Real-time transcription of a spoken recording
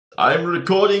I'm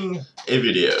recording a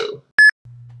video.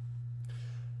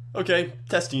 Okay,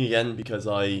 testing again because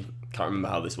I can't remember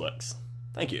how this works.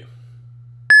 Thank you.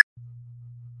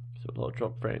 So a lot of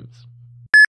drop frames.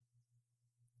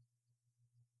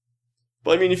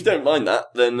 But I mean, if you don't mind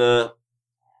that, then oh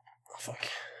fuck,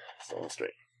 it's not on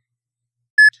straight.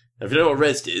 Now, if you don't know what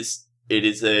resd is, it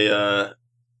is a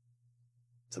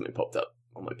something popped up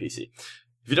on my PC.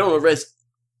 If you don't know what resd,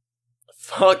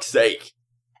 fuck's sake.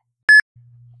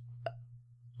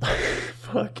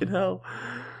 Fucking hell.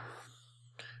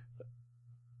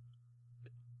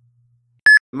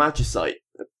 Magicite.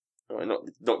 Alright,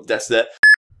 not desk there.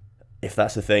 If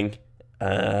that's a thing.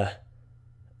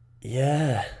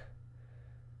 Yeah.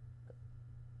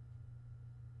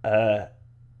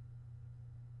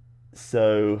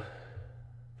 So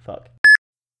fuck.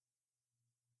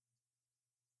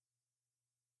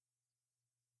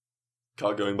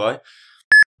 Car going by.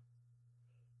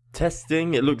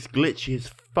 Testing, it looks glitchy as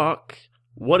fuck.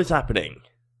 What is happening?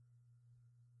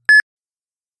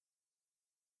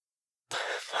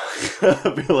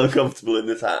 I feel uncomfortable in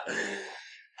this hat.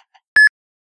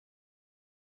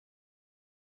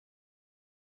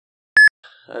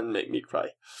 And make me cry.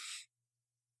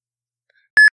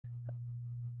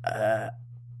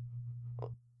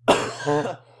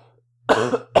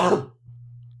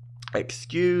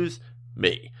 Excuse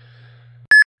me.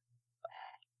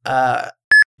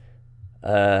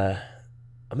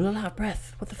 I'm a little out of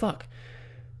breath. What the fuck?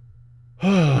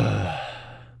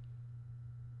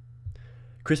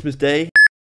 Christmas Day.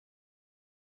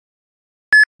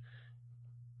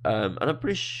 And I'm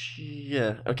pretty sure.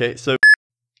 Yeah. Okay. So.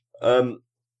 Oh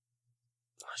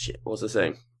shit. What was I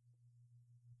saying?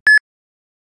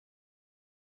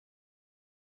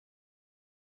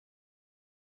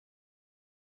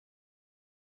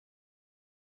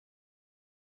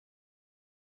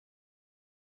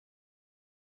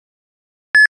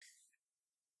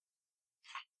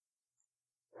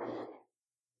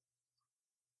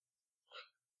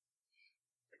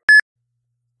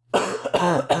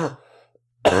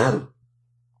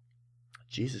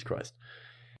 Jesus Christ.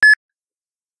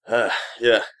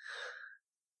 Yeah.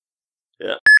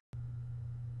 Yeah.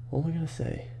 What am I gonna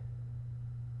say?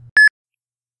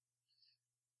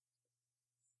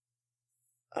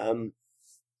 I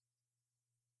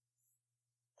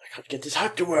can't get this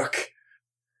hack to work.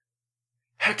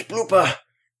 Hack Blooper.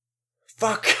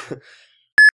 Fuck.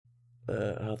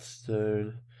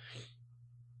 Hearthstone.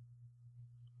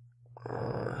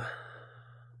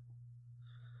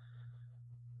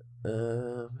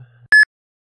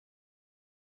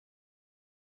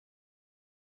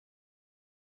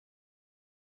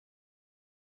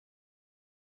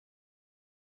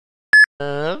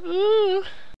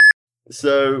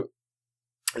 So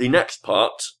the next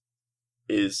part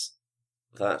is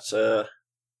that I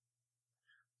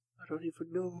don't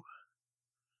even know.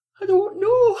 I don't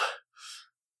know.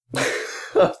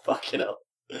 Fucking hell.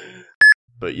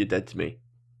 But you're dead to me.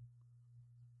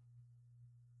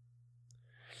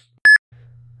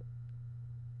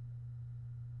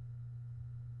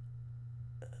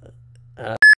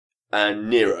 And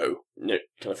Nero. No,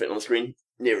 can I fit on the screen?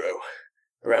 Nero.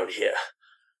 Around here.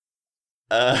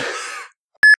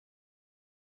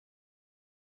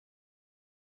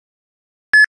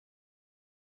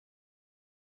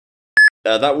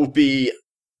 That will be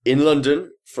in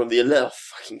London from the 11th.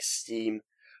 Fucking Steam.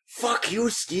 Fuck you,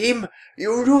 Steam!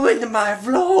 You ruined my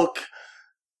vlog!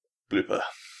 Blooper.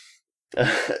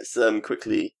 Let's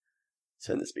quickly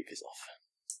turn the speakers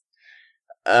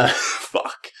off.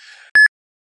 Fuck.